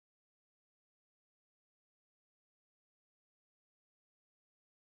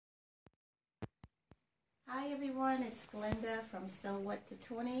Hi everyone, it's Glenda from So What to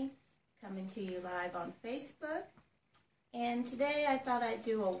 20 coming to you live on Facebook. And today I thought I'd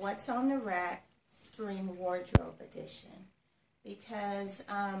do a What's on the Rack Spring Wardrobe Edition because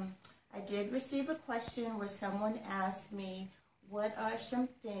I did receive a question where someone asked me what are some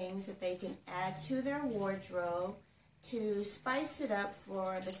things that they can add to their wardrobe to spice it up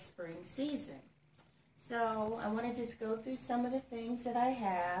for the spring season. So I want to just go through some of the things that I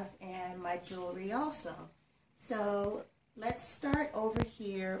have and my jewelry also. So let's start over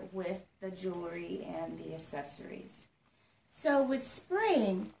here with the jewelry and the accessories. So with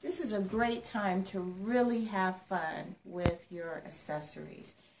spring, this is a great time to really have fun with your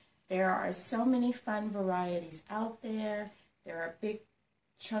accessories. There are so many fun varieties out there. There are big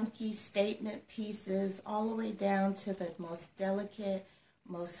chunky statement pieces all the way down to the most delicate,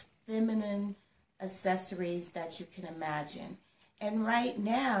 most feminine accessories that you can imagine. And right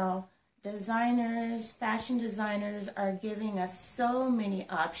now, fashion designers are giving us so many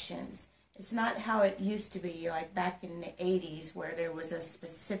options. It's not how it used to be, like back in the 80s where there was a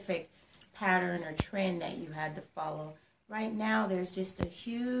specific pattern or trend that you had to follow. Right now, there's just a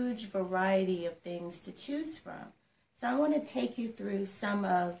huge variety of things to choose from. So I want to take you through some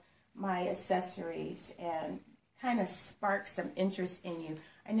of my accessories and kind of spark some interest in you.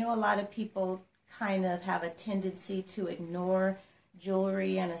 I know a lot of people kind of have a tendency to ignore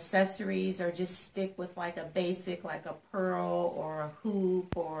jewelry and accessories or just stick with like a basic, like a pearl or a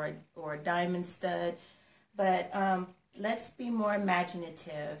hoop or a diamond stud. But let's be more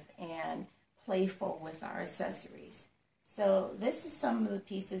imaginative and playful with our accessories. So this is some of the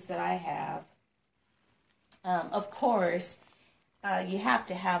pieces that I have. Of course, you have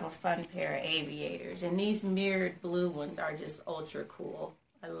to have a fun pair of aviators, and these mirrored blue ones are just ultra cool.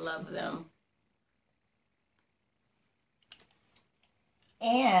 I love them.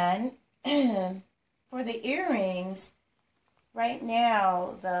 And for the earrings, right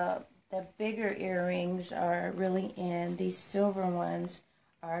now the bigger earrings are really in. These silver ones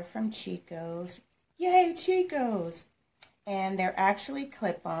are from Chico's. Yay, Chico's! And they're actually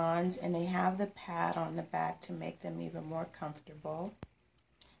clip-ons, and they have the pad on the back to make them even more comfortable.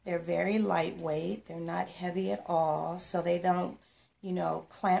 They're very lightweight. They're not heavy at all, so they don't,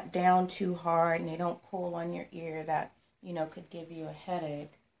 clamp down too hard, and they don't pull on your ear. That could give you a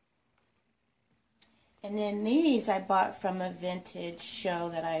headache. And then these I bought from a vintage show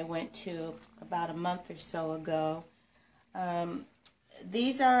that I went to about a month or so ago.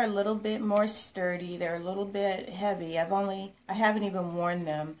 These are a little bit more sturdy. They're a little bit heavy. I haven't even worn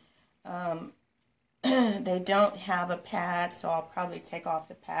them. They don't have a pad, so I'll probably take off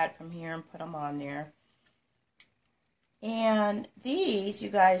the pad from here and put them on there. And these, you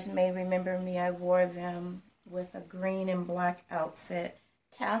guys may remember me, I wore them with a green and black outfit.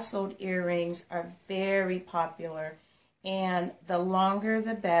 Tasseled earrings are very popular, and the longer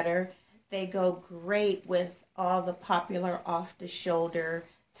the better. They go great with all the popular off-the-shoulder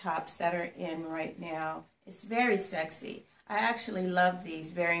tops that are in right now. It's very sexy. I actually love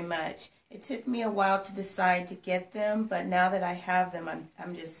these very much. It took me a while to decide to get them, but now that I have them,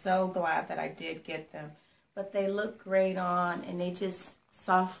 I'm just so glad that I did get them. But they look great on, and they just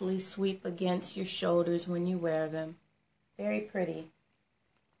softly sweep against your shoulders when you wear them. Very pretty.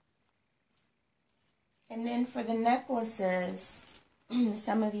 And then for the necklaces,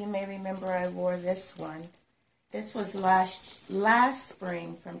 some of you may remember I wore this one. This was last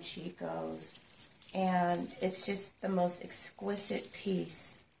spring from Chico's, and it's just the most exquisite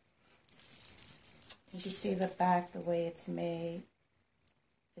piece. You can see the back, the way it's made.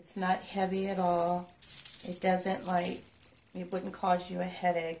 It's not heavy at all. It doesn't it wouldn't cause you a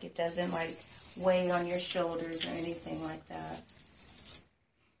headache. It doesn't weigh on your shoulders or anything like that.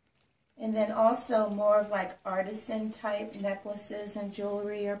 And then also more of artisan type necklaces and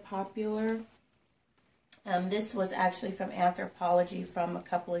jewelry are popular. This was actually from Anthropologie from a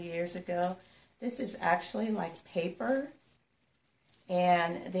couple of years ago. This is actually like paper,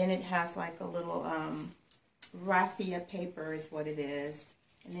 and then it has a little raffia paper is what it is.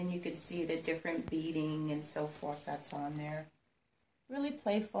 And then you could see the different beading and so forth that's on there. Really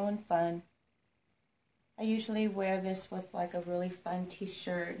playful and fun. I usually wear this with a really fun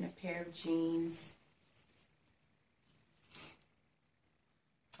t-shirt and a pair of jeans.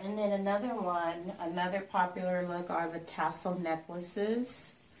 And then another popular look are the tassel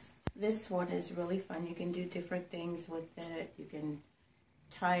necklaces. This one is really fun. You can do different things with it. You can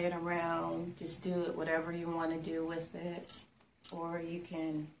tie it around, just do it whatever you want to do with it. Or you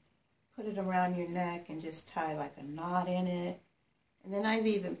can put it around your neck and just tie a knot in it. And then I've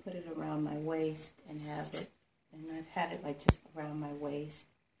even put it around my waist and I've had it just around my waist.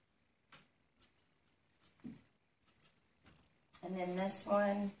 And then this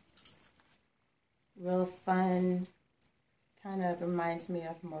one, real fun, kind of reminds me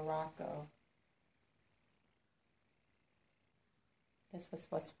of Morocco. This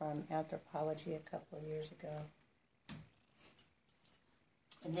was from Anthropology a couple of years ago.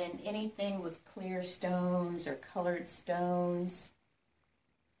 And then anything with clear stones or colored stones.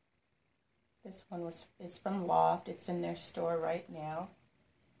 This one is from Loft. It's in their store right now.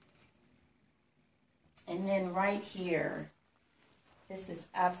 And then right here, this is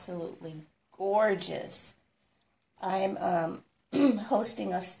absolutely gorgeous. I'm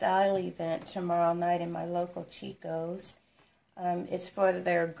hosting a style event tomorrow night in my local Chico's. It's for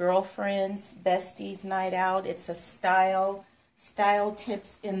their girlfriends, besties night out. It's a style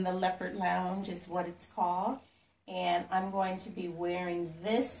tips in the Leopard Lounge is what it's called. And I'm going to be wearing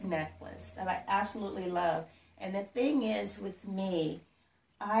this necklace that I absolutely love. And the thing is with me,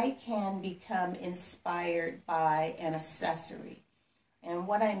 I can become inspired by an accessory. And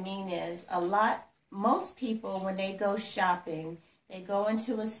what I mean is most people when they go shopping, they go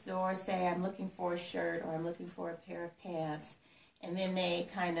into a store, say I'm looking for a shirt or I'm looking for a pair of pants, and then they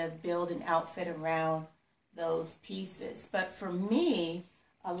kind of build an outfit around those pieces. But for me,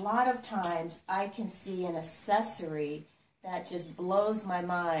 a lot of times I can see an accessory that just blows my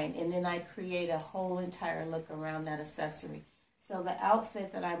mind, and then I create a whole entire look around that accessory. So the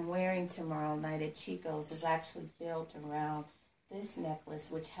outfit that I'm wearing tomorrow night at Chico's is actually built around this necklace,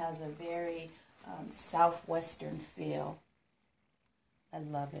 which has a very southwestern feel. I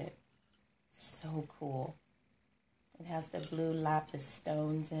love it. So cool. It has the blue lapis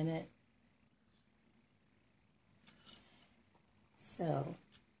stones in it. So,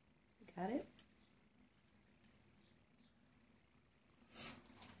 got it?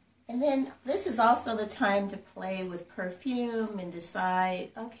 And then this is also the time to play with perfume and decide,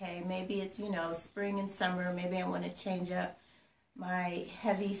 okay, maybe it's, spring and summer. Maybe I want to change up my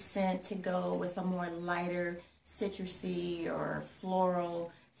heavy scent to go with a more lighter citrusy or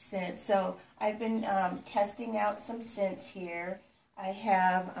floral scent. So I've been testing out some scents here. I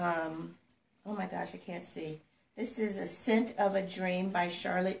have, oh my gosh, I can't see. This is A Scent of a Dream by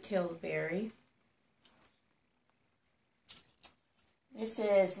Charlotte Tilbury. This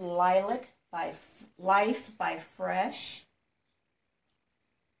is Lilac by Life by Fresh.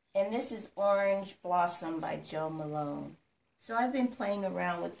 And this is Orange Blossom by Joe Malone. So I've been playing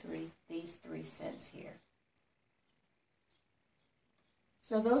around with these three scents here.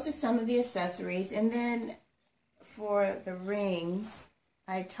 So those are some of the accessories. And then for the rings,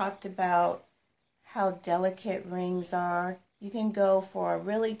 I talked about how delicate rings are. You can go for a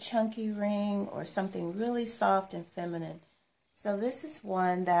really chunky ring or something really soft and feminine. So this is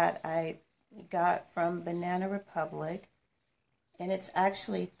one that I got from Banana Republic, and it's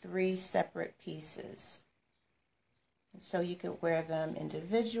actually 3 separate pieces. So you could wear them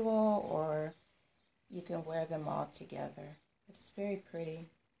individual or you can wear them all together. It's very pretty.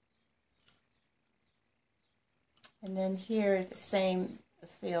 And then here, the same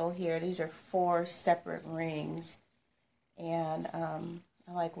feel here. These are 4 separate rings, and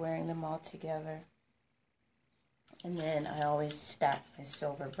I like wearing them all together. And then I always stack my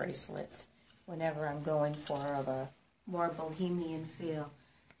silver bracelets whenever I'm going for a more bohemian feel.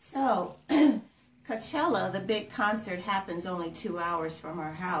 So, Coachella, the big concert, happens only 2 hours from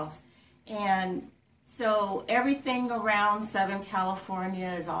our house. And so everything around Southern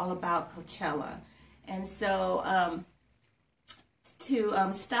California is all about Coachella. And so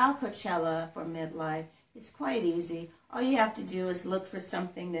to style Coachella for midlife, it's quite easy. All you have to do is look for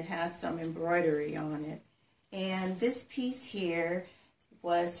something that has some embroidery on it. And this piece here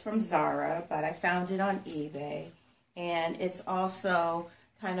was from Zara, but I found it on eBay. And it's also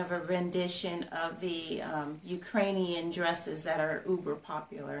kind of a rendition of the Ukrainian dresses that are uber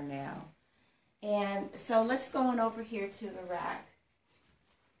popular now. And so let's go on over here to the rack.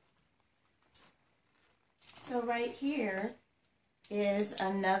 So right here is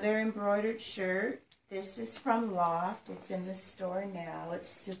another embroidered shirt. This is from Loft. It's in the store now. It's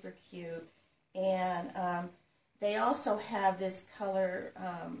super cute. And they also have this color,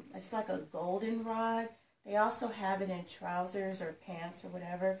 it's like a goldenrod. They also have it in trousers or pants or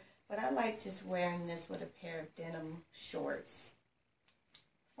whatever. But I like just wearing this with a pair of denim shorts.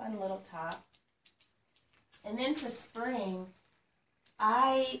 Fun little top. And then for spring,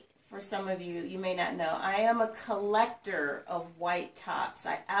 for some of you, you may not know, I am a collector of white tops.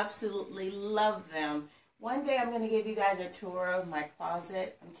 I absolutely love them. One day I'm going to give you guys a tour of my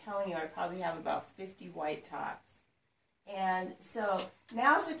closet. I'm telling you, I probably have about 50 white tops. And so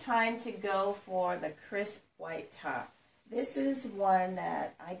now's the time to go for the crisp white top. This is one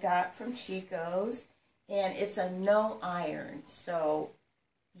that I got from Chico's, And it's a no iron. So,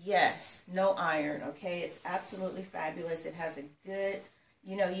 yes, no iron, okay? It's absolutely fabulous. It has a good,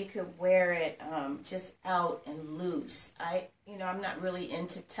 you could wear it just out and loose. I'm not really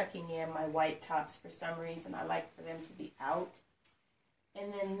into tucking in my white tops for some reason. I like for them to be out.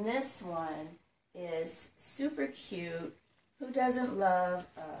 And then this one is super cute. Who doesn't love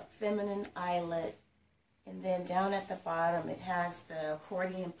a feminine eyelet? And then down at the bottom, it has the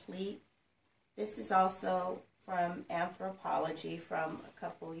accordion pleat. This is also from Anthropology from a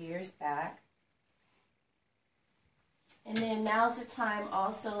couple years back. And then now's the time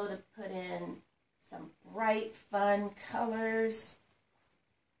also to put in some bright, fun colors.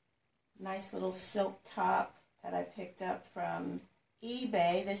 Nice little silk top that I picked up from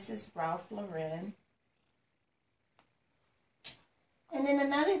eBay. This is Ralph Lauren. And then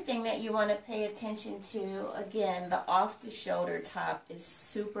another thing that you want to pay attention to, again, the off-the-shoulder top is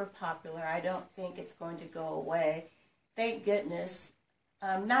super popular. I don't think it's going to go away. Thank goodness.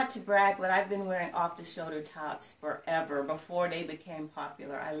 Not to brag, but I've been wearing off-the-shoulder tops forever, before they became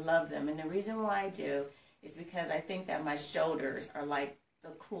popular. I love them. And the reason why I do is because I think that my shoulders are like the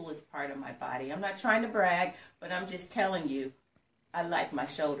coolest part of my body. I'm not trying to brag, but I'm just telling you, I like my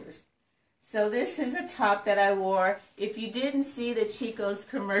shoulders. So this is a top that I wore. If you didn't see the Chico's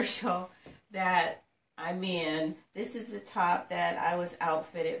commercial that I'm in, this is the top that I was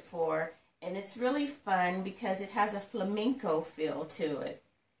outfitted for. And it's really fun because it has a flamenco feel to it.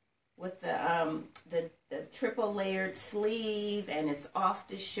 With the triple layered sleeve, and it's off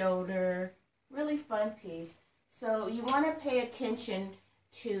the shoulder. Really fun piece. So you want to pay attention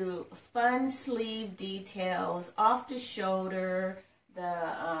to fun sleeve details, off the shoulder,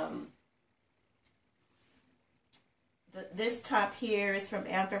 this top here is from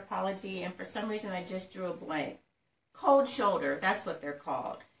Anthropology, and for some reason I just drew a blank. Cold shoulder, that's what they're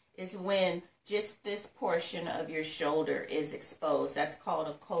called, is when just this portion of your shoulder is exposed. That's called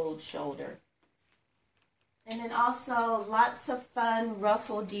a cold shoulder. And then also lots of fun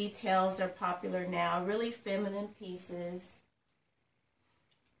ruffle details are popular now, really feminine pieces.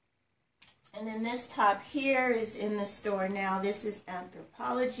 And then this top here is in the store now. This is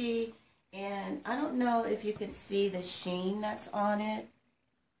Anthropology. And I don't know if you can see the sheen that's on it.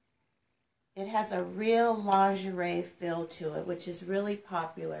 It has a real lingerie feel to it, which is really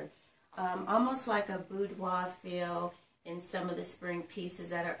popular. Almost like a boudoir feel in some of the spring pieces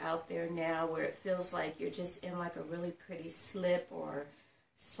that are out there now, where it feels like you're just in like a really pretty slip or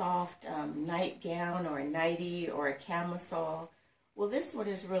soft nightgown or a nightie or a camisole. Well, this one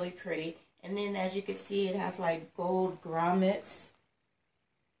is really pretty. And then as you can see, it has like gold grommets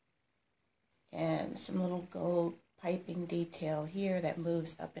and some little gold piping detail here that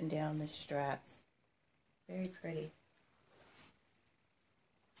moves up and down the straps. Very pretty.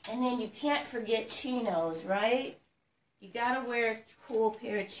 And then you can't forget chinos, right? You gotta wear a cool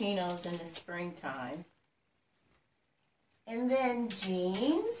pair of chinos in the springtime. And then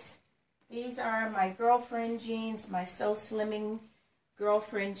jeans. These are my girlfriend jeans, my So Slimming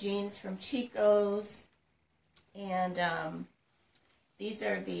girlfriend jeans from Chico's. And these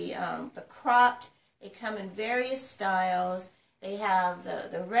are the cropped. They come in various styles. They have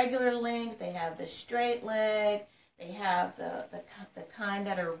the regular length. They have the straight leg. They have the kind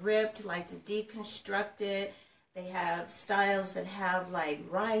that are ripped, like the deconstructed. They have styles that have like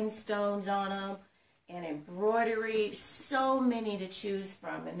rhinestones on them and embroidery. So many to choose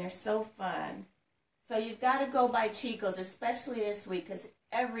from, and they're so fun. So you've got to go by Chico's, especially this week, because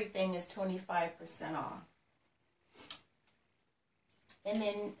everything is 25% off. And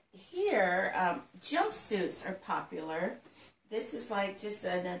then here, jumpsuits are popular. This is like just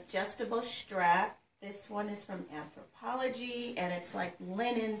an adjustable strap. This one is from Anthropology, and it's like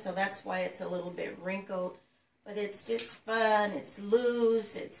linen, so that's why it's a little bit wrinkled. But it's just fun. It's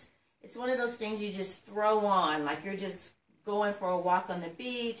loose. It's one of those things you just throw on, like you're just going for a walk on the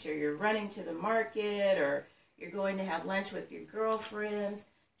beach, or you're running to the market, or you're going to have lunch with your girlfriends.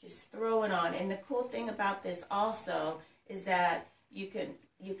 Just throw it on. And the cool thing about this also is that you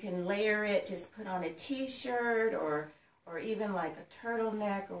can layer it, just put on a t-shirt or even like a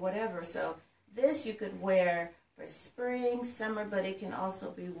turtleneck or whatever. So this you could wear for spring, summer, but it can also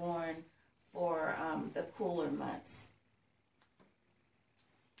be worn for the cooler months.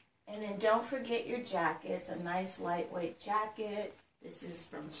 And then don't forget your jackets, a nice lightweight jacket. This is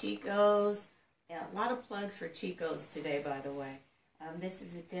from Chico's. Yeah, a lot of plugs for Chico's today, by the way. This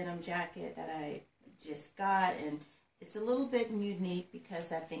is a denim jacket that I just got, and it's a little bit unique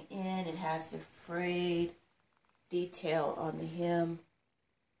because at the end it has the frayed detail on the hem.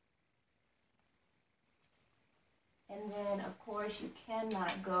 And then, of course, you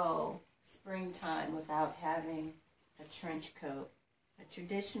cannot go springtime without having a trench coat, a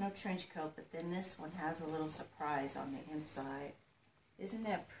traditional trench coat, but then this one has a little surprise on the inside. Isn't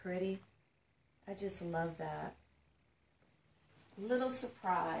that pretty? I just love that. Little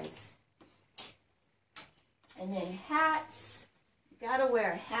surprise. And then hats. You gotta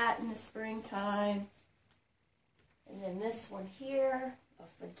wear a hat in the springtime. And then this one here, a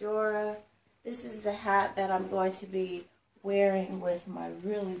fedora. This is the hat that I'm going to be wearing with my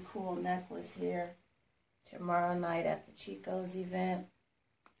really cool necklace here tomorrow night at the Chico's event.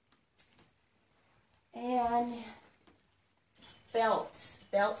 And belts.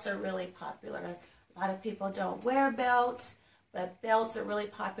 Belts are really popular. A lot of people don't wear belts, but belts are really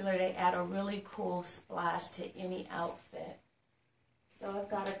popular. They add a really cool splash to any outfit. So I've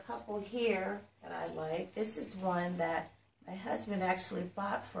got a couple here that I like. This is one that my husband actually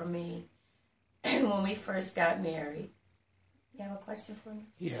bought for me when we first got married. You have a question for me?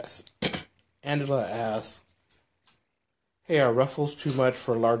 Yes. Angela asks, hey, are ruffles too much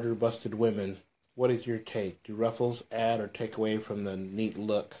for larger busted women? What is your take? Do ruffles add or take away from the neat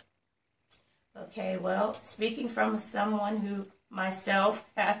look? Okay, well, speaking from someone who myself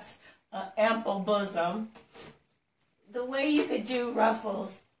has an ample bosom, the way you could do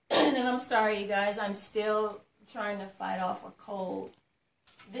ruffles, and I'm sorry you guys, I'm still trying to fight off a cold.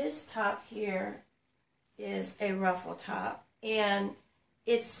 This top here is a ruffle top, and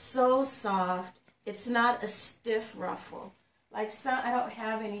it's so soft. It's not a stiff ruffle. Like I don't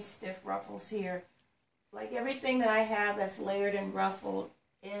have any stiff ruffles here. Like everything that I have that's layered and ruffled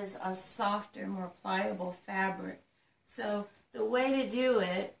is a softer, more pliable fabric. So the way to do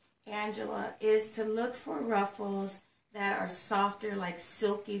it, Angela, is to look for ruffles that are softer, like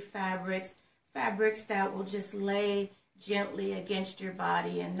silky fabrics that will just lay gently against your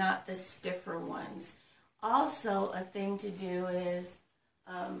body and not the stiffer ones. Also, a thing to do is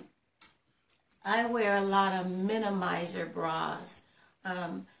I wear a lot of minimizer bras.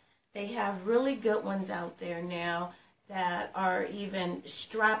 They have really good ones out there now that are even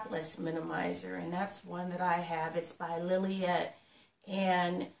strapless minimizer, and that's one that I have. It's by Liliette,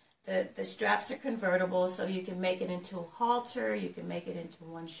 and the straps are convertible, so you can make it into a halter, you can make it into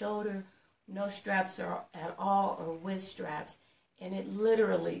one shoulder, no straps at all, or with straps, and it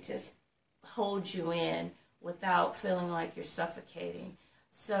literally just holds you in without feeling like you're suffocating.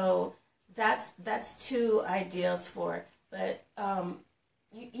 So that's two ideas for it. But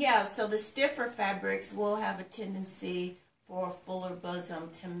yeah, so the stiffer fabrics will have a tendency for a fuller bosom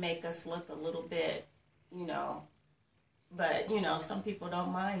to make us look a little bit, but, some people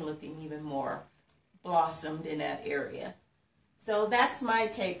don't mind looking even more blossomed in that area. So that's my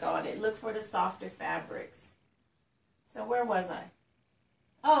take on it. Look for the softer fabrics. So where was I?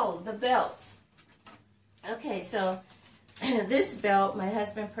 Oh, the belts. Okay, so this belt my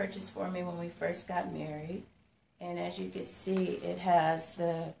husband purchased for me when we first got married. And as you can see, it has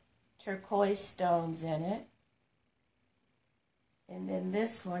the turquoise stones in it. And then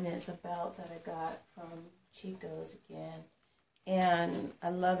this one is a belt that I got from Chico's again. And I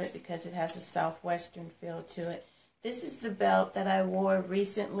love it because it has a southwestern feel to it. This is the belt that I wore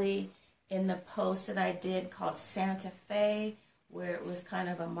recently in the post that I did called Santa Fe, where it was kind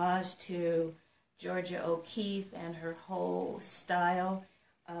of homage to Georgia O'Keeffe and her whole style.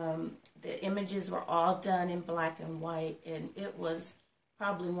 The images were all done in black and white, and it was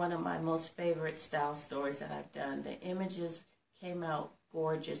probably one of my most favorite style stories that I've done. The images came out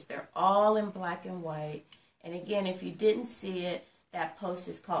gorgeous. They're all in black and white. And again, if you didn't see it, that post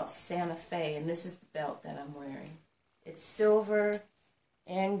is called Santa Fe, and this is the belt that I'm wearing. It's silver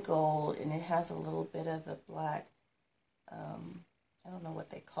and gold, and it has a little bit of the black, I don't know what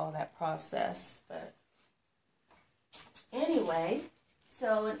they call that process, but anyway.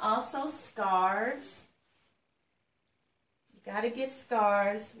 So, and also scarves. You got to get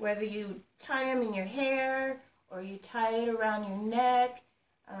scarves, whether you tie them in your hair or you tie it around your neck.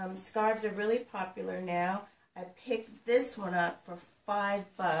 Scarves are really popular now. I picked this one up for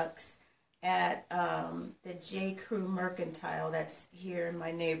 $5 at the J. Crew Mercantile that's here in my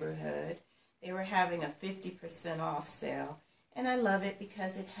neighborhood. They were having a 50% off sale. And I love it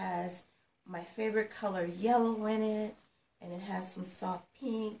because it has my favorite color yellow in it. And it has some soft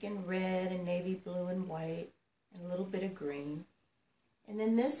pink and red and navy blue and white and a little bit of green. And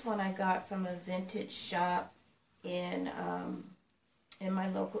then this one I got from a vintage shop in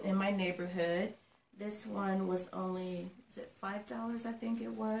my neighborhood. This one was only, is it $5? I think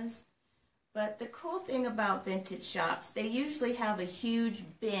it was. But the cool thing about vintage shops, they usually have a huge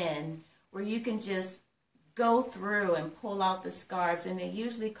bin where you can just go through and pull out the scarves, and they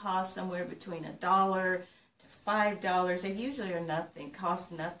usually cost somewhere between $1 to $5. They usually are nothing,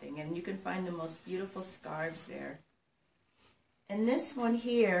 cost nothing, and you can find the most beautiful scarves there. And this one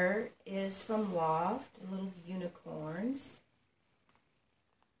here is from Loft, little unicorns.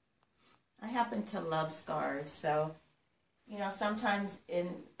 I happen to love scarves, so you know, sometimes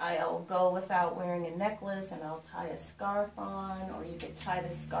I'll go without wearing a necklace and I'll tie a scarf on, or you could tie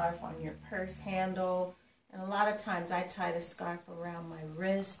the scarf on your purse handle. And a lot of times I tie the scarf around my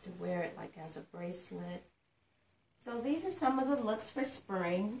wrist to wear it like as a bracelet. So these are some of the looks for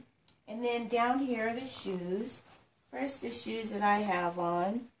spring. And then down here are the shoes. First, the shoes that I have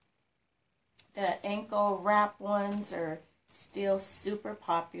on. The ankle wrap ones are still super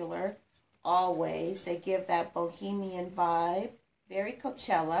popular. Always. They give that bohemian vibe. Very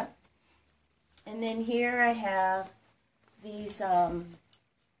Coachella. And then here I have these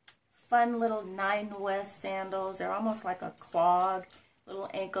fun little Nine West sandals. They're almost like a clog. Little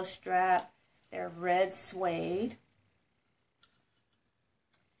ankle strap. They're red suede.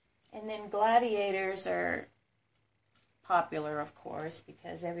 And then gladiators are popular, of course,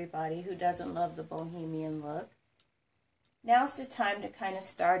 because everybody who doesn't love the bohemian look. Now's the time to kind of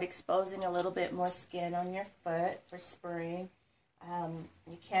start exposing a little bit more skin on your foot for spring.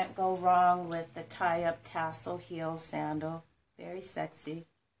 You can't go wrong with the tie-up tassel heel sandal. Very sexy.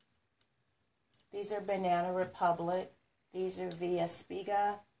 These are Banana Republic. These are Via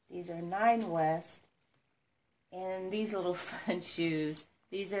Spiga. These are Nine West. And these little fun shoes.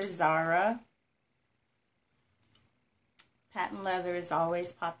 These are Zara. Patent leather is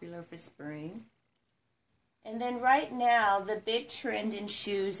always popular for spring. And then right now, the big trend in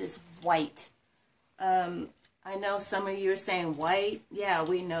shoes is white. I know some of you are saying white. Yeah,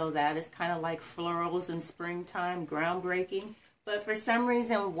 we know that. It's kind of like florals in springtime, groundbreaking. But for some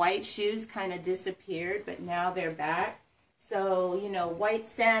reason, white shoes kind of disappeared, but now they're back. So, you know, white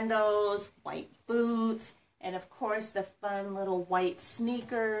sandals, white boots, and of course the fun little white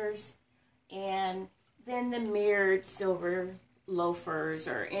sneakers, and then the mirrored silver loafers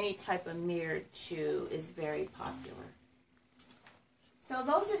or any type of mirrored shoe is very popular. So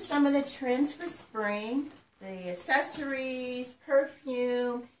those are some of the trends for spring. The accessories,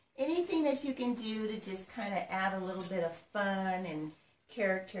 perfume, anything that you can do to just kind of add a little bit of fun and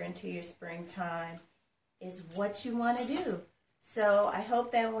character into your springtime is what you want to do. So I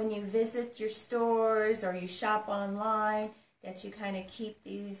hope that when you visit your stores or you shop online, that you kind of keep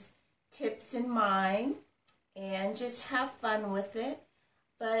these tips in mind and just have fun with it.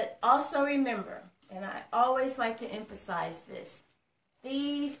 But also remember, and I always like to emphasize this,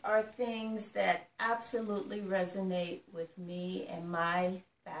 these are things that absolutely resonate with me and my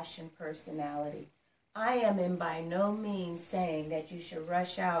fashion personality. I am in by no means saying that you should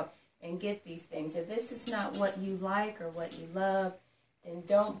rush out and get these things. If this is not what you like or what you love, then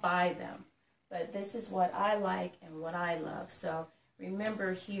don't buy them. But this is what I like and what I love. So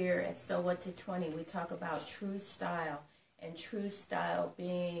remember, here at So What to 20, we talk about true style, and true style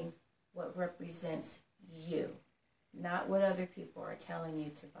being what represents you, not what other people are telling you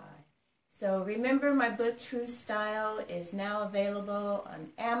to buy. So remember, my book, True Style, is now available on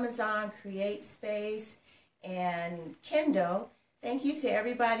Amazon, Create Space, and Kindle. Thank you to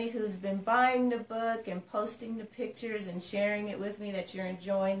everybody who's been buying the book and posting the pictures and sharing it with me, that you're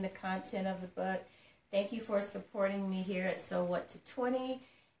enjoying the content of the book. Thank you for supporting me here at So What to 20,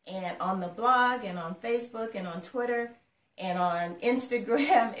 and on the blog, and on Facebook, and on Twitter, and on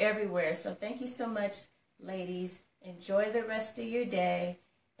Instagram, everywhere. So thank you so much, ladies. Enjoy the rest of your day,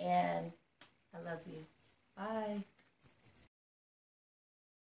 and I love you. Bye.